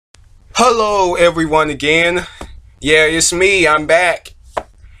Hello everyone again. Yeah, it's me. I'm back.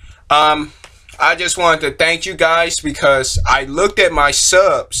 I just wanted to thank you guys because I looked at my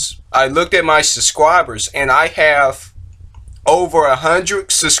subs. I looked at my subscribers and I have over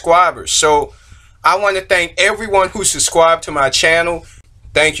 100 subscribers. So I want to thank everyone who subscribed to my channel.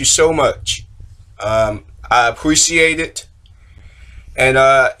 Thank you so much. I appreciate it. And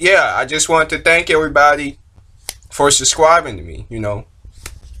yeah, I just want to thank everybody for subscribing to me,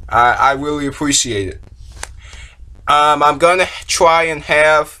 I really appreciate it. I'm gonna try and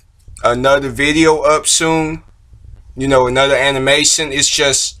have another video up soon. Another animation. It's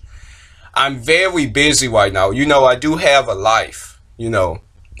just I'm very busy right now. I do have a life.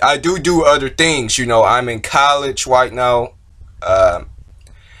 I do other things. I'm in college right now.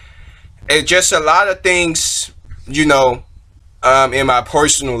 It's just a lot of things. In my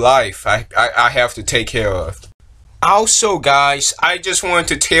personal life, I have to take care of. Also guys, I just want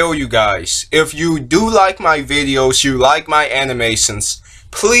to tell you guys, if you do like my videos, you like my animations,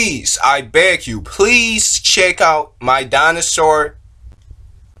 please, I beg you, please check out my dinosaur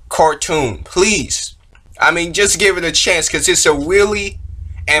cartoon, please. I mean, just give it a chance because it's a really,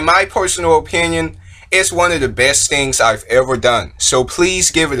 in my personal opinion, it's one of the best things I've ever done. So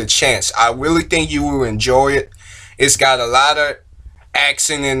please give it a chance. I really think you will enjoy it. It's got a lot of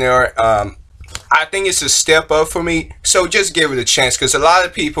action in there. I think it's a step up for me, so just give it a chance because a lot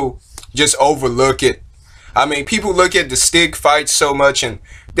of people just overlook it. I mean, people look at the stick fights so much and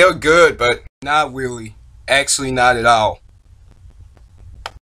they're good, but not really. Actually, not at all.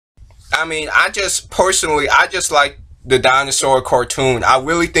 I mean, I just like the dinosaur cartoon. I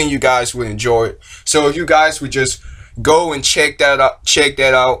really think you guys would enjoy it. So if you guys would just go and check that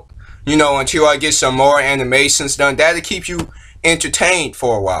out, until I get some more animations done, that'll keep you entertained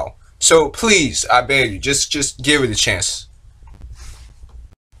for a while. So please, I beg you, just give it a chance.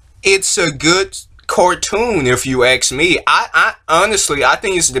 It's a good cartoon if you ask me. I honestly, I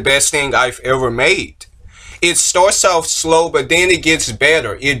think it's the best thing I've ever made. It starts off slow, but then it gets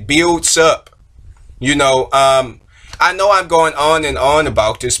better. It builds up. I know I'm going on and on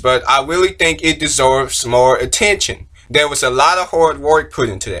about this, but I really think it deserves more attention. There was a lot of hard work put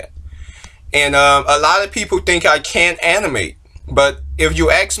into that. And a lot of people think I can't animate. But if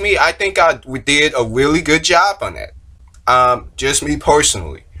you ask me, I think I did a really good job on that. Just me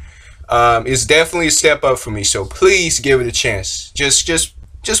personally. It's definitely a step up for me. So please give it a chance.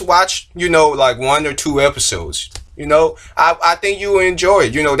 Just watch, like 1 or 2 episodes. I think you will enjoy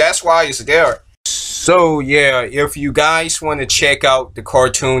it. That's why it's there. So yeah, if you guys want to check out the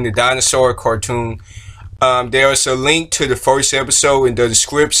cartoon, the dinosaur cartoon, there's a link to the first episode in the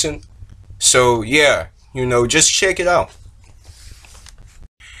description. So yeah, just check it out.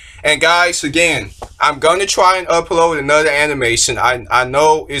 And guys, again, I'm gonna try and upload another animation. I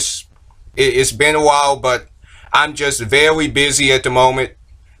know it's been a while, but I'm just very busy at the moment.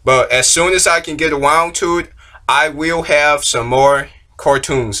 But as soon as I can get around to it, I will have some more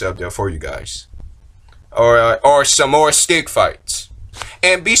cartoons up there for you guys, or some more stick fights.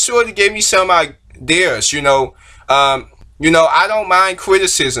 And be sure to give me some ideas. I don't mind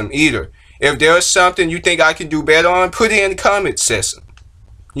criticism either. If there's something you think I can do better on, put it in the comment section.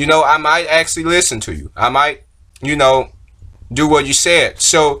 I might actually listen to you. I might, do what you said.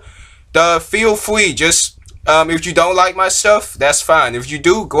 So, feel free. Just, if you don't like my stuff, that's fine. If you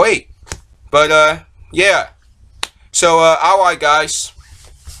do, great. But, yeah. So, alright guys.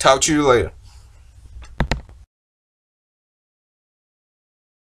 Talk to you later.